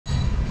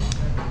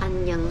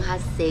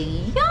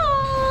안녕하세요.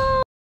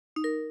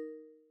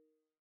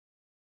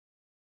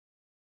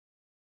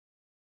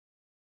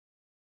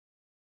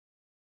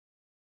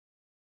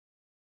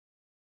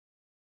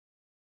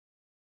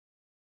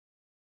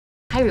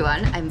 Hi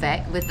everyone, I'm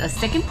back with the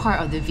second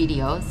part of the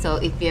video. So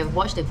if you have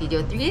watched the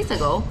video 3 days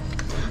ago,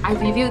 I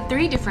reviewed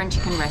 3 different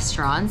chicken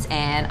restaurants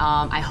and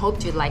I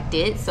hope you liked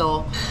it.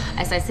 So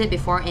as I said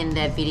before in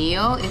that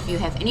video, if you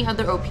have any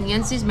other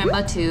opinions, just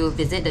remember to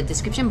visit the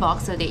description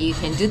box so that you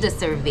can do the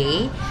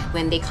survey.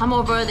 When they come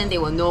over, then they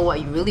will know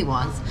what you really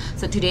want.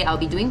 So today I'll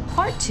be doing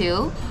part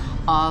 2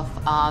 of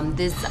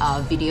this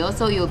video.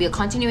 So it will be a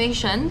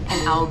continuation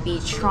and I'll be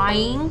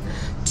trying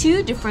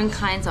 2 different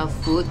kinds of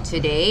food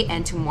today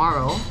and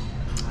tomorrow.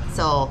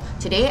 So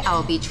today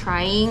I'll be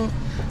trying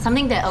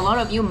something that a lot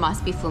of you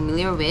must be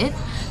familiar with,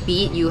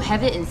 be it you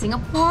have it in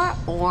Singapore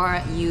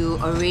or you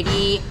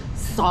already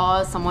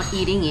saw someone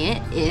eating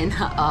it in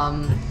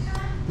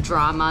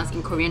dramas,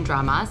 in Korean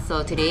dramas.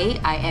 So today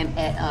I am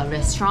at a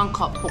restaurant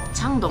called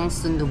Bokchangdong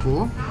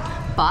Sundubu,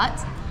 but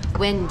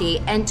when they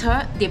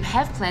enter, they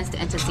have plans to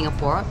enter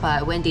Singapore,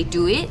 but when they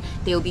do it,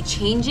 they will be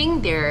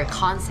changing their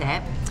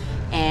concept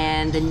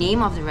and the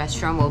name of the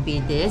restaurant will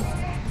be this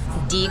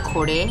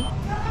Dikore,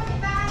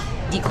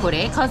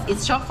 because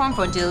it's short form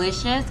for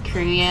delicious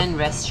Korean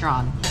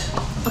restaurant.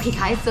 Okay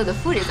guys, so the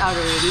food is out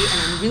already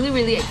and I'm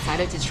really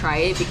excited to try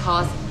it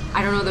because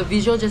I don't know, the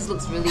visual just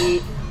looks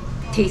really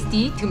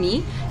tasty to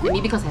me.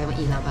 Maybe because I haven't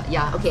eaten, but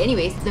yeah. Okay,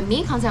 anyways, the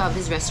main concept of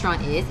this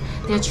restaurant is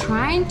they're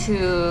trying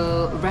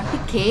to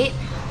replicate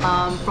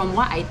from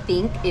what I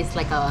think is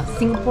like a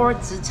Singapore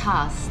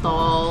zicha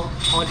stall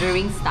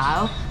ordering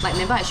style. Like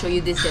remember I showed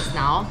you this just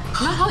now.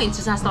 You know how in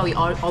zicha stall we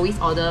always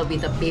order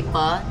with a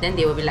paper, then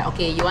they will be like,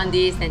 okay, you want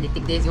this, then they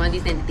take this, you want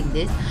this, then they take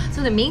this.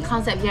 So the main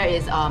concept here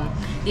is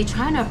they're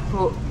trying to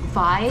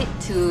provide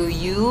to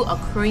you a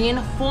Korean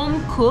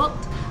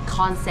home-cooked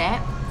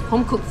concept,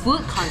 home-cooked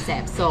food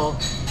concept. So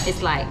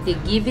it's like they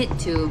give it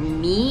to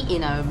me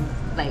in a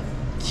like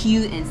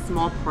cute and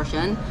small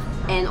portion,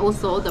 and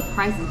also the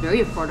price is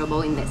very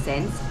affordable in that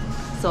sense.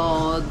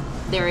 So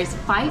there is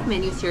 5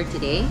 menus here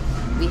today.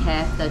 We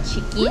have the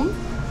chicken.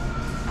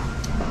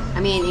 I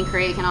mean, in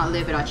Korea you cannot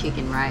live without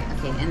chicken, right?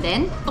 Okay, and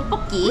then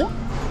tteokbokki.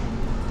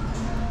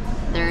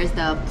 There is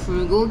the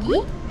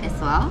bulgogi as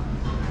well.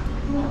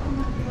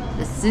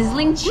 The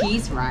sizzling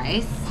cheese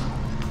rice.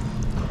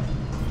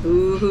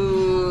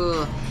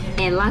 Ooh.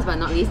 And last but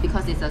not least,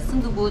 because it's a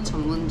sundubu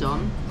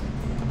전문점,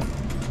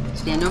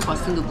 they are known for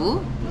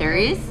sundubu, there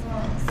is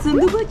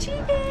sundubu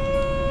chicken!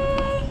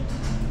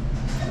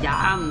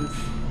 Yum!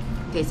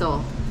 Okay,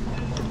 so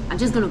I'm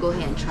just gonna go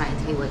ahead and try and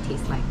tell you what it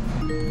tastes like.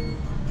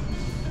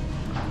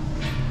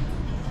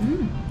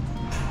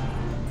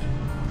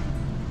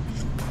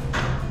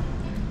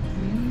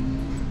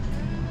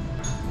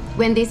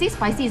 When they say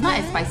spicy, it's not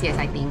as spicy as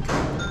I think.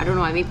 I don't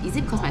know, I mean, is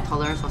it because my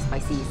tolerance for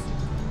spicy is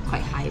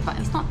quite high? But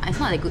it's not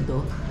that good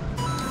though.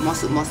 More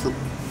soup, more soup.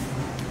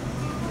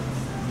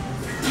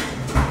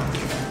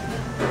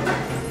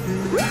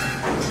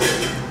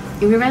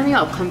 It reminds me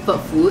of comfort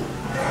food,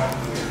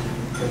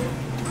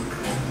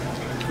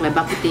 like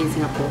bak kut teh in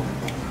Singapore.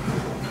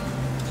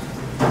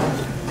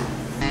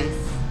 Nice.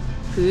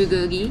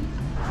 Bulgogi.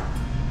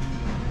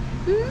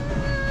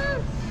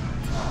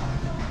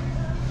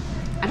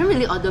 I don't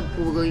really order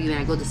bulgogi when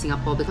I go to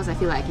Singapore because I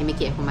feel like I can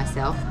make it for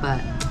myself, but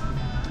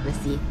let's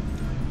see.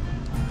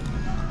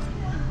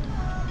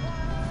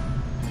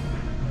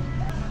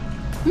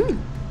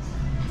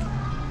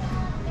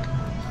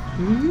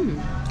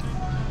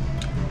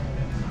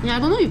 Yeah, I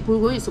don't know if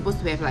bulgogi is supposed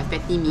to have like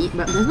fatty meat,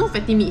 but there's no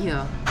fatty meat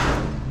here.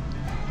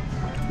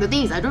 The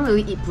thing is, I don't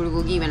really eat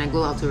bulgogi when I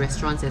go out to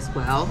restaurants as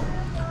well.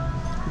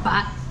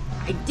 But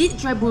I did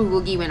try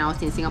bulgogi when I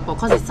was in Singapore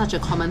because it's such a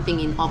common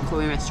thing in all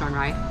Korean restaurants,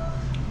 right?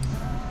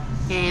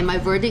 And my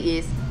verdict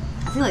is,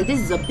 I feel like this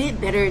is a bit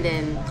better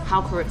than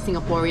how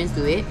Singaporeans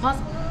do it, because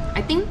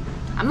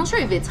I'm not sure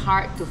if it's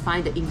hard to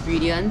find the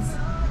ingredients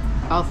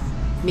of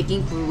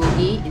making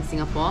bulgogi in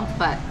Singapore,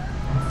 but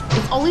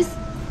it's always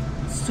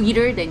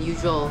sweeter than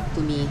usual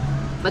to me.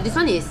 But this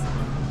one is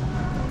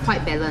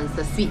quite balanced,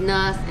 the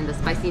sweetness and the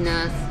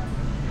spiciness.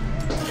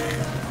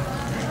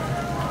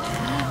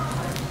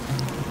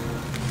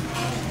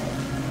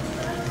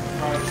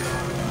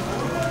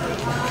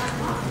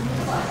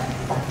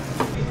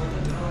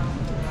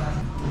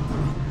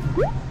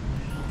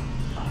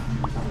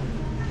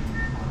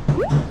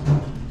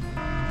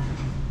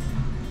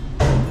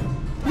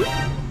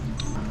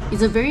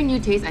 It's a very new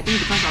taste, I think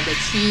because of the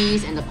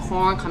cheese and the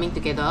corn coming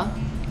together.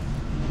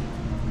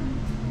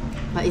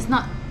 But it's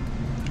not,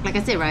 like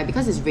I said, right,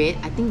 because it's red,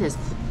 I think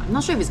I'm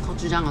not sure if it's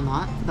gochujang or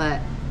not, but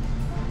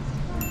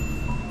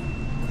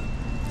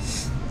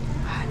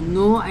I have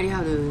no idea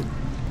how to,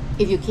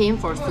 if you came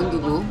for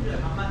sundubu,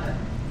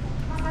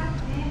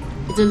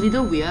 it's a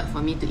little weird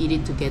for me to eat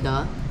it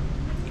together.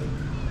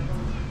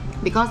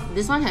 Because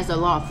this one has a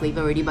lot of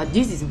flavor already, but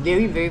this is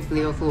very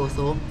flavorful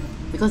also,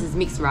 because it's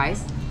mixed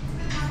rice.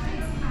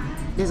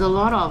 There's a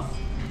lot of,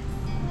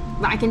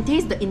 but I can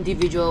taste the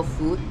individual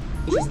food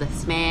which is the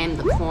spam,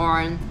 the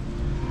corn,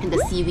 and the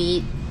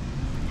seaweed,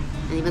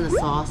 and even the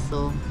sauce.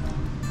 So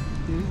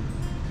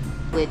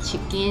with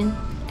chicken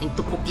and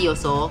tteokbokki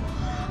also.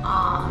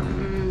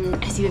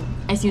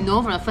 As you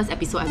know from the first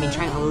episode, I've been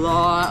trying a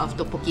lot of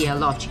tteokbokki and a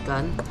lot of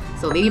chicken.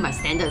 So maybe my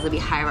standard is a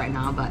bit high right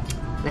now, but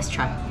let's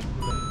try.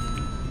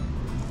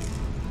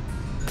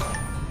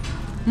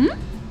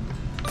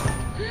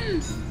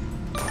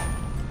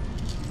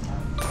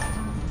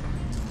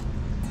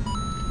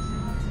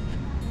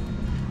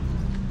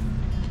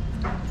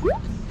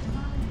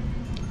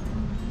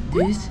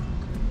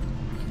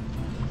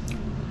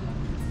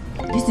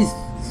 This is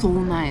so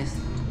nice.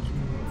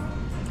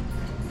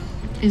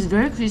 It's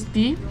very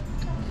crispy,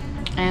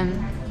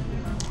 and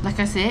like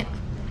I said,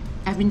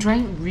 I've been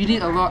trying really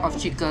a lot of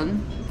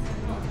chicken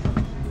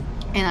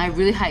and I have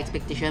really high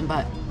expectation,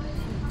 but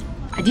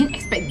I didn't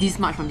expect this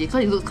much from this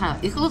because it looks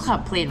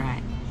kind of plain,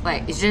 right?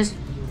 Like it's just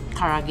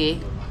karage.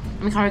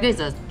 I mean, karage is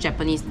a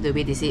Japanese the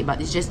way they say it, but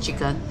it's just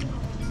chicken.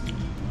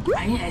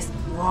 I mean, it's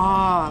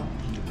wow.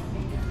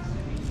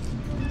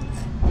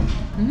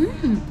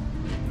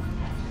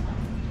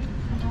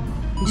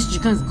 This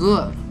chicken is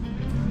good.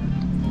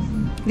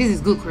 This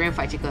is good Korean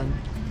fried chicken.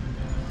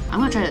 I'm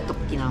gonna try the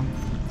tteokbokki now.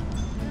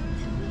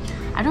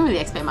 I don't really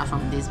expect much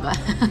from this, but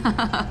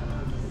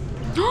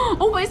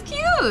oh, but it's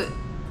cute.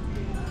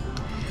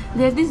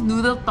 There's this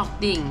noodle top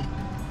thing.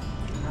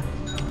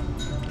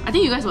 I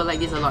think you guys will like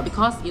this a lot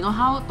because you know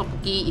how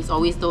tteokbokki is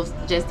always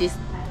just this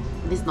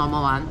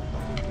normal one.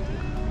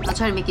 I'll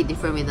try to make it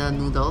different with the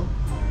noodle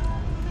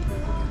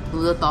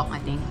top, I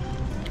think.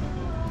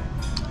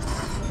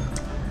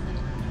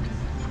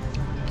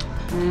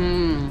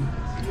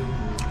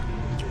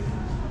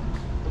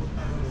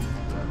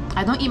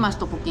 I don't eat much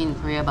tteokbokki in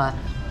Korea, but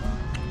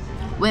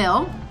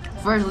well,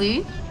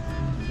 firstly,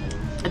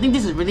 I think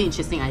this is a really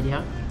interesting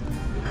idea.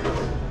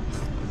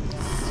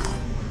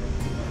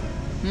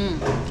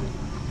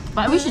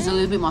 But I wish it's a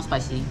little bit more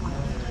spicy.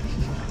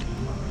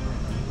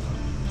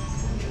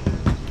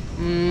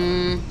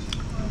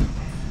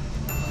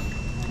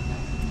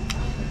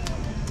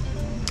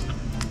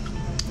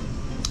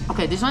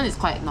 Okay, this one is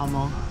quite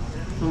normal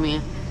for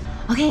me.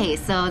 Okay,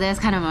 so that's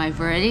kind of my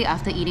verdict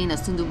after eating the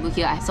sundubu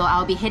here. So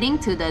I'll be heading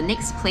to the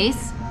next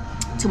place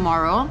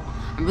tomorrow.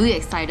 I'm really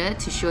excited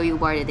to show you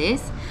what it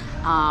is.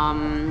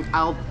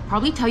 I'll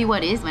probably tell you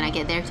what it is when I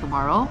get there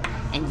tomorrow.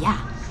 And yeah,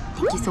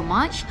 thank you so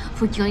much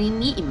for joining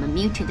me in my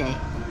meal today.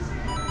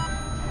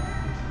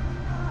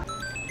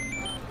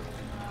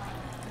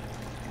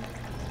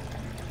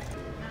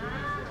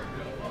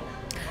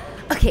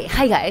 Okay,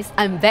 hi guys,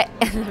 I'm back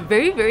at the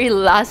very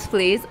last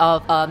place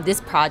of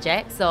this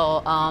project.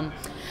 So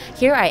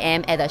here I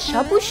am at a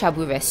shabu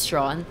shabu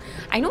restaurant.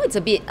 I know it's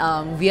a bit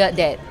weird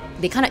that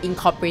they kind of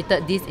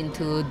incorporated this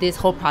into this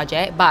whole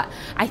project, but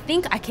I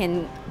think I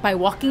can, by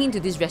walking into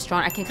this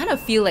restaurant, I can kind of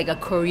feel like a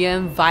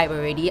Korean vibe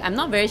already. I'm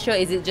not very sure,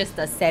 is it just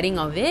the setting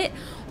of it,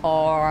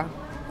 or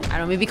I don't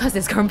know, maybe because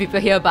there's Korean people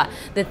here. But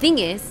the thing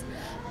is,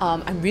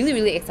 I'm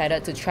really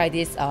excited to try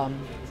this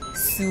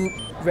soup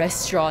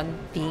restaurant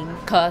thing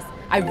because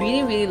I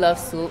really love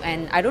soup,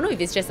 and I don't know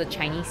if it's just a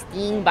Chinese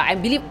thing, but I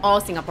believe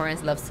all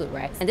Singaporeans love soup,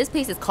 right? And this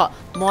place is called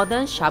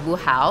Modern Shabu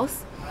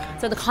House.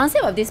 So the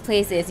concept of this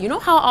place is, you know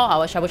how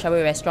all our shabu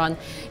shabu restaurant,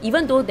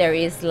 even though there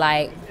is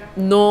like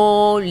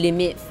no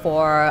limit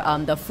for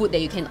the food that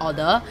you can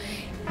order,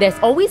 there's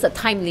always a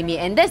time limit,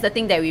 and that's the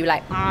thing that we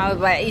like,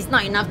 but it's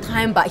not enough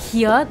time. But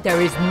here there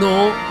is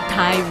no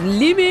time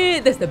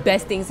limit. That's the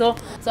best thing. So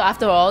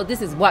after all,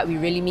 this is what we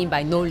really mean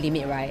by no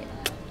limit, right?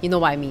 You know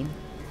what I mean.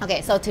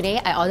 Okay, so today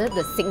I ordered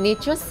the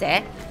signature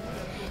set,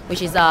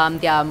 which is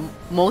their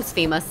most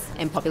famous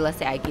and popular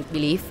set, I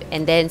believe.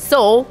 And then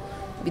so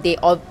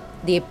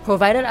they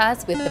provided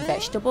us with the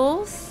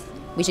vegetables,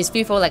 which is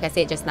free flow like I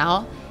said just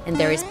now, and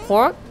there is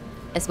pork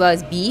as well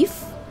as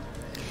beef.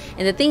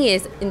 And the thing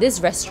is, in this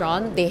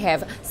restaurant they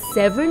have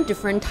 7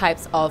 different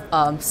types of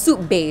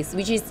soup base,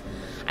 which is,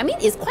 I mean,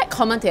 it's quite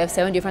common to have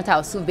 7 different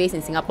types of soup base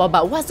in Singapore,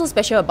 but what's so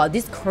special about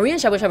this Korean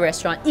shabu shabu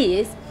restaurant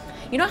is,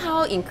 you know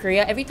how in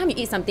Korea, every time you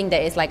eat something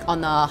that is like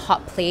on a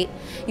hot plate,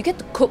 you get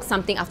to cook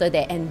something after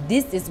that, and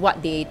this is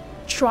what they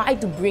try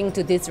to bring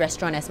to this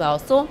restaurant as well.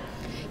 So,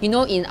 you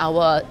know,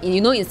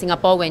 in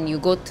Singapore, when you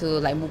go to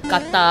like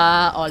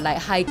Mookata or like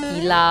Hai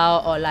Di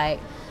Lao or like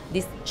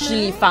this Shi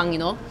Li Fang, you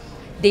know,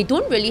 they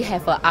don't really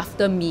have an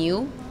after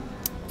meal.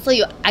 So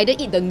you either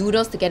eat the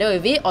noodles together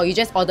with it, or you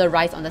just order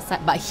rice on the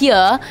side. But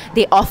here,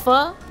 they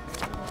offer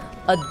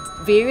a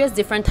various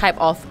different type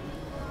of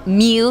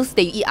meals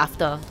that you eat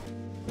after.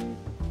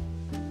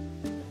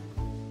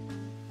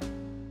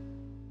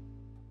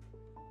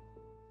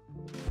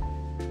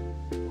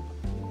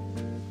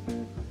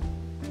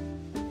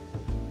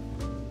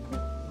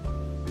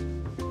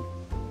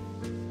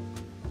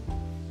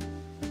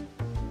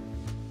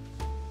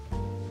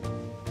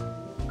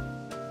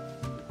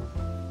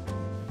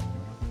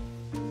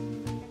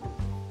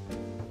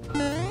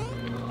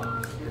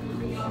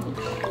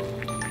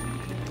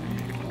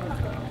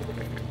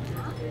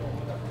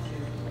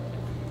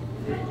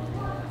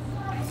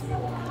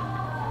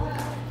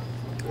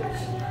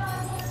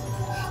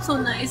 So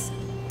nice.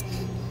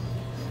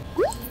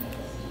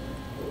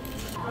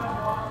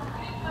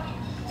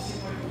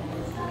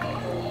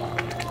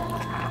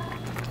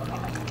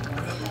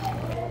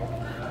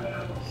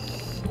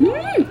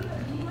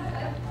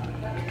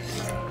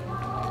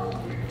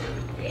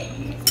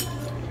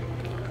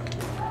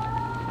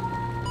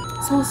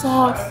 So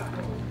soft.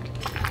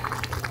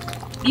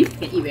 Beef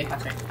can eat very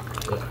fast, right?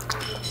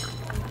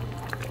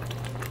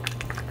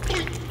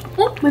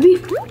 Oh, my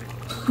beef!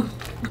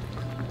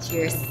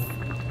 Cheers.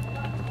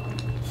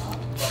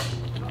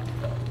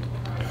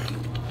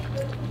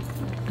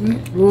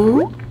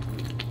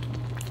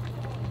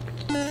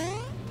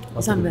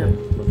 It's unreal.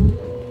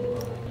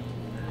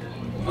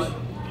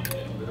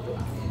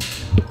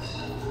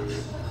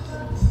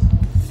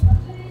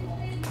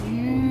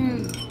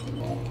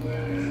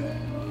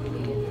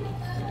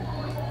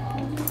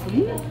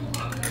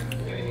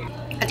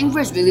 I think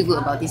what's really good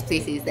about this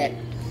place is that,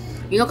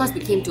 you know, because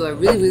we came to a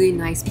really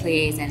nice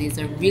place and it's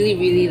a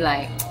really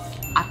like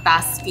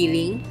atas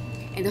feeling,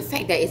 and the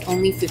fact that it's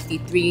only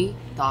 $53,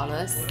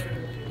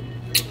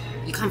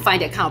 you can't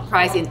find that kind of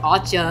price in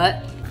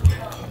Orchard.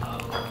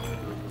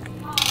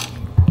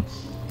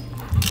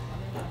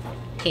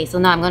 Okay, so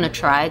now I'm gonna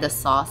try the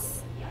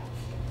sauce.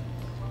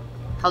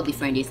 How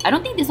different it is. I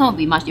don't think this one will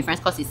be much different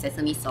because it's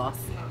sesame sauce.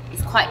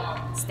 It's quite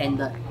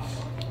standard.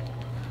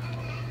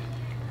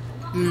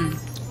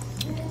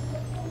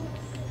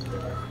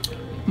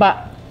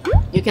 But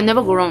you can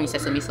never go wrong with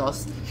sesame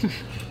sauce.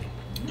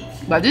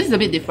 But this is a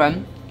bit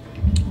different.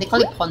 They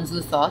call it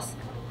ponzu sauce.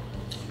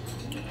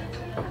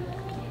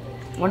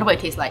 I wonder what it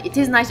tastes like. It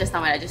tastes nice just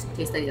now when I just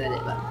tasted it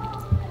like that.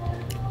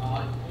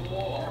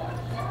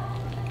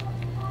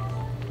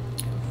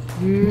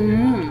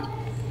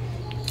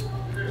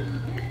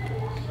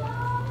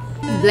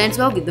 But it blends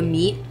well with the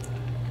meat.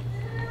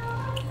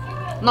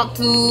 Not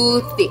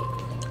too thick.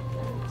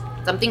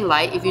 Something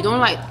light if you don't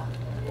like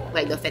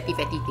the fatty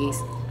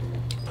taste.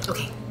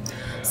 Okay,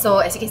 so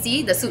as you can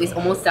see, the soup is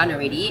almost done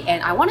already,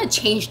 and I want to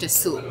change the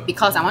soup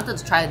because I wanted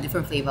to try a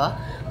different flavor.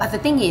 But the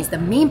thing is, the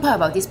main part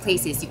about this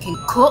place is you can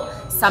cook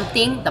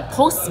something the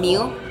post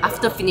meal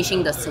after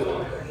finishing the soup.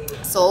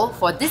 So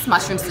for this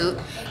mushroom soup,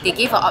 they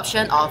gave an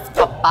option of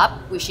top-up,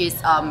 which is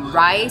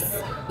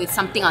rice with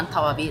something on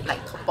top of it,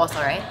 like topos,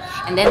 alright?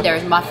 And then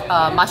there's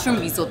mushroom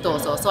risotto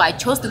also. So I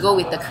chose to go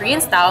with the Korean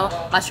style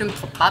mushroom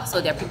top-up,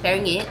 so they're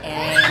preparing it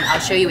and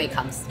I'll show you when it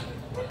comes.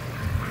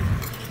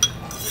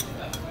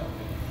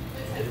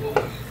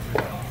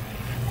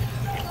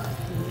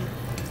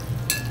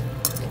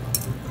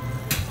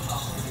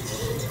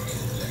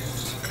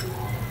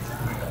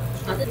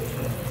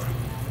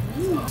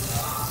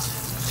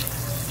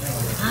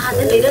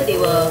 Then later they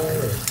will...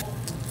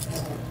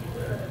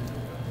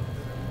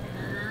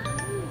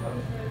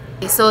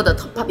 Okay, so the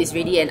top up is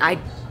ready and I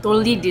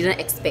totally didn't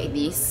expect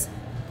this.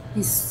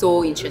 It's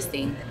so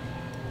interesting.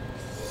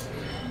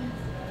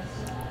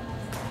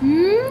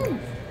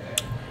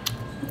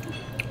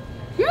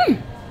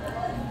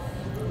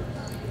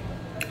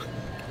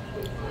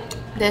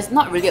 There's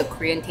not really a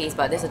Korean taste,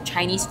 but there's a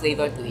Chinese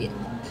flavor to it.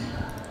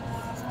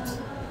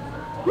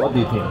 What do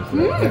you think?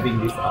 Like having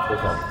this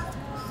afterthought?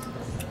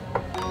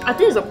 I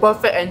think it's a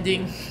perfect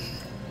ending.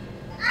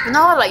 You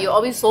know, like you're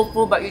always so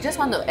full, but you just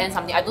want to end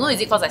something. I don't know,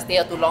 is it because I stay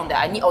here too long that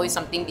I need always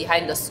something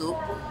behind the soup?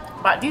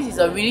 But this is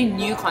a really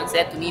new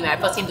concept to me when I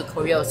first came to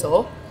Korea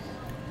also.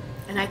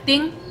 And I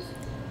think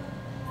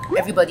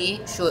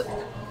everybody should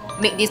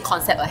make this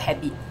concept a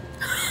habit.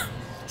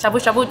 Shabu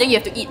shabu, then you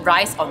have to eat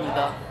rice or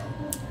noodle.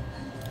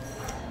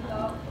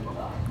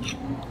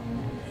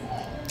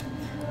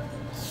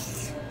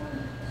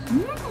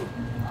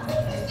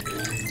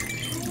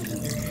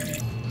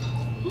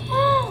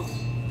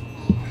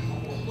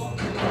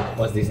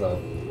 What's this now?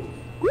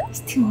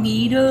 It's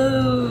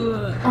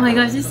tomato. Oh my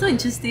gosh, it's so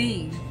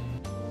interesting.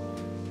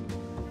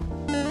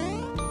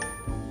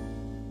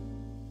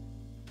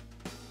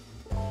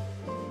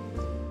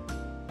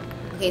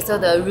 Okay, so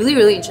the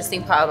really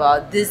interesting part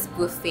about this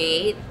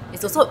buffet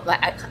is also,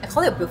 like, I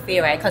call it a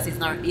buffet, right? Because it's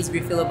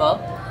refillable.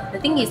 The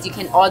thing is, you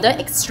can order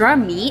extra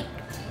meat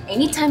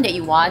anytime that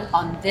you want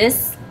on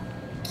this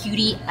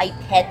cutie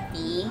iPad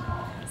thingy.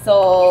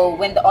 So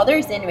when the order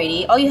is in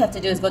ready, all you have to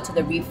do is go to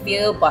the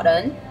refill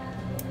button,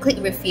 click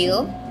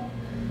refill,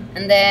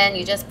 and then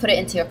you just put it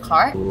into your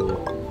cart.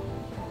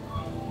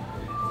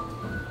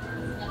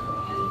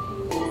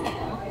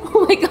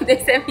 Oh my god,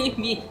 they sent me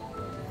meat.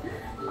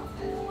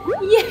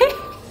 Yeah!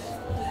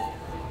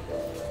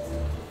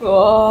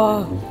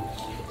 Whoa!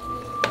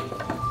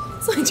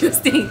 So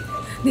interesting.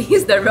 They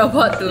use the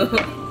robot to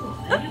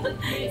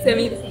send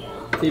me.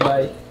 Say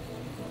bye.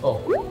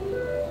 Oh.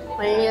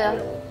 Yeah.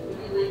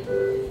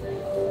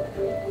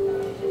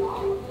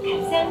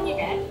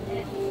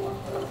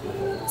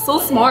 So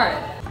smart.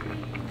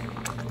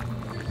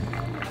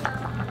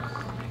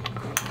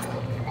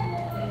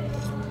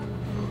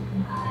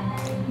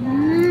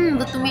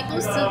 The tomato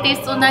soup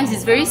tastes so nice.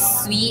 It's very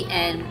sweet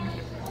and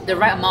the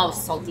right amount of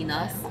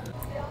saltiness.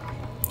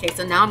 Okay,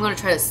 so now I'm gonna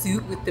try the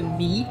soup with the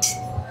meat.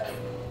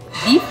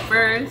 Beef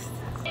first.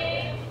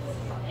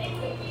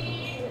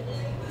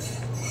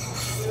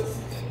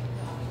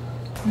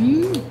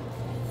 You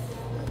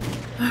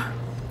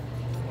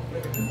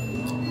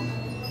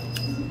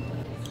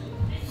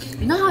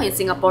know how in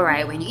Singapore,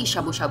 right, when you eat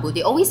shabu shabu,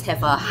 they always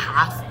have a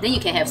half, then you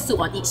can have soup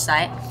on each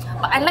side.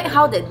 But I like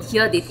how that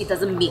here it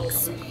doesn't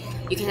mix.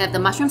 You can have the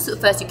mushroom soup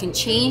first, you can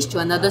change to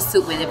another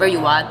soup whenever you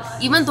want,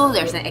 even though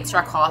there's an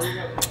extra cost.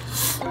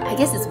 I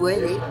guess it's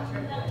worth it.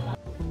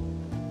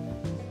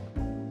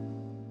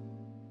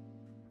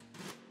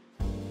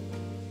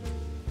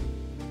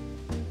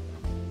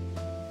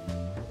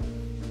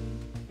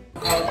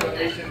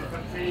 Asian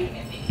country,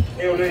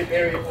 they already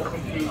very open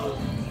to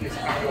this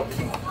kind of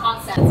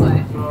Concept,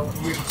 right?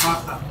 with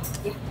pasta.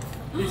 Yeah.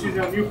 This is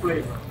a new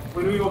flavor.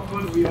 When we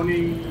open, we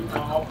only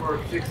offer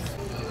 6.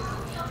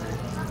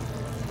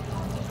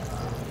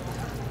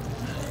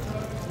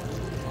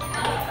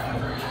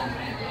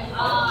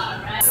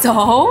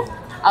 So,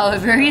 our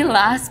very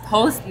last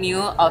post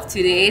meal of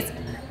today's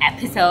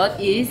episode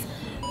is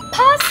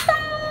pasta!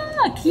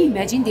 Can you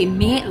imagine they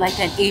made like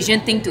an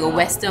Asian thing to a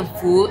Western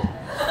food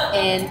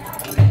and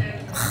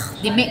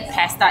they made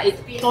pasta.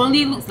 It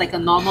totally looks like a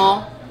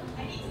normal.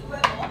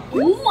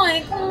 Oh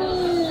my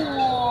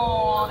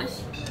gosh!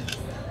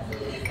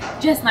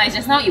 Just nice.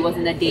 Just now it was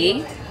in the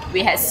day.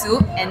 We had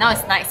soup and now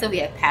it's night, so we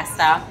have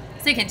pasta.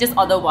 So you can just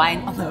order wine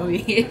on the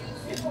way.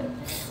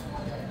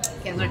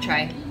 Okay, I'm gonna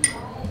try.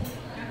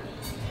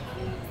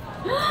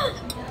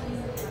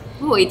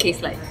 What will it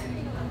taste like?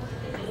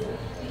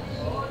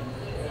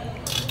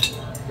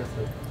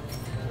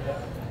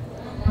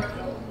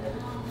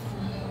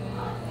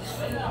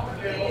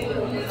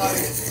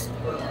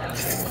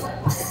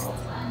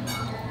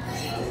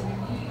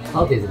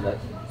 How does it like?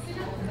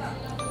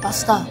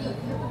 Pasta.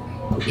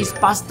 It's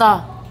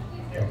pasta.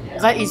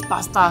 That is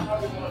pasta.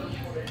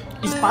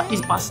 It's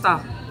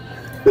pasta.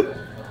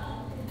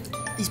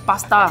 It's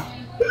pasta.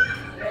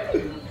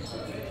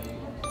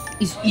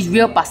 It's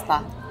real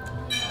pasta.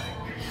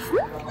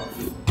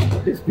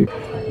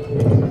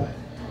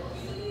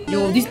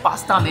 Yo, this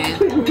pasta, man.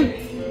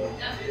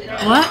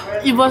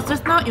 What? It was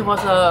just now, it was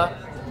a...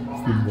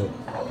 Steamboat.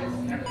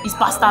 It's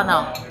pasta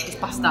now. It's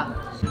pasta.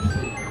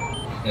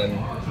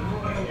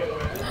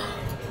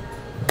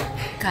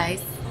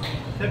 Guys,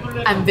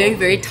 I'm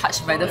very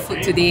touched by the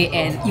food today,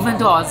 and even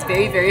though I was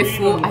very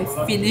full, I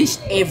finished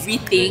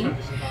everything.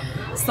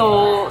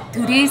 So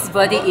today's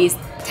verdict is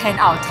 10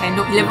 out of 10,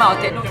 no 11 out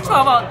of 10, no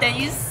 12 out of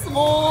 10. It's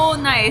so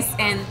nice,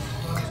 and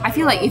I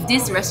feel like if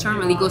this restaurant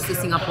really goes to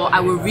Singapore,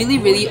 I would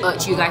really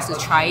urge you guys to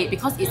try it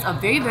because it's a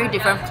very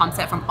different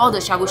concept from all the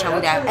shabu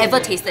shabu that I've ever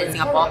tasted in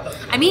Singapore.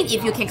 I mean,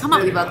 if you can come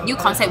up with a new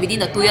concept within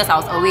the 2 years I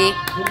was away,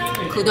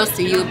 kudos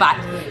to you, but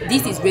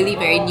this is really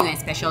very new and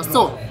special.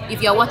 So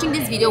if you're watching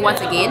this video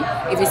once again,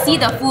 if you see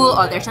the food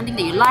or there's something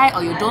that you like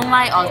or you don't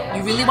like or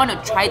you really want to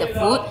try the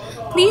food,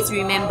 please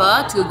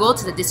remember to go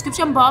to the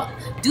description box,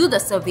 do the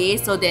survey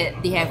so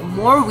that they have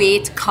more way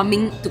to come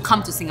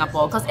to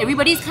Singapore, because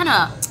everybody's kind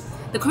of,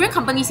 the Korean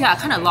companies here are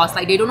kind of lost,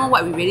 like they don't know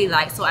what we really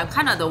like, so I'm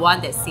kind of the one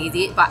that says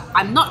it, but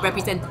I'm not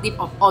representative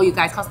of all you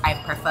guys because I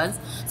have preference.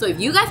 So if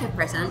you guys have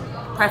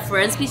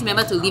preference, please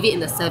remember to leave it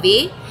in the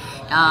survey.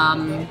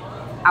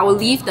 I will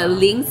leave the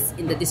links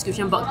in the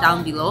description box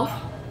down below.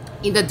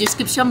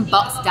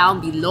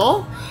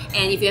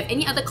 And if you have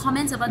any other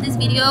comments about this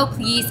video,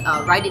 please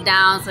write it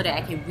down so that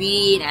I can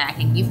read and I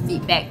can give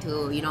feedback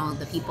to, you know,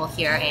 the people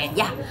here. And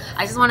yeah,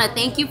 I just want to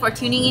thank you for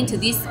tuning in to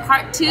this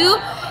part 2.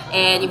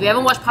 And if you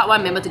haven't watched part 1,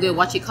 remember to go and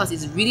watch it because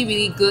it's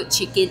really good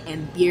chicken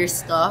and beer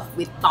stuff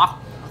with tok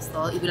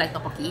if you like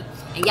tteokbokki.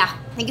 And yeah,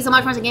 thank you so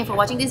much once again for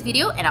watching this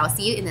video, and I will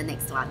see you in the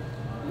next one.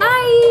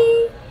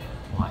 Bye!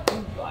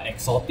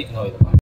 Exotic now.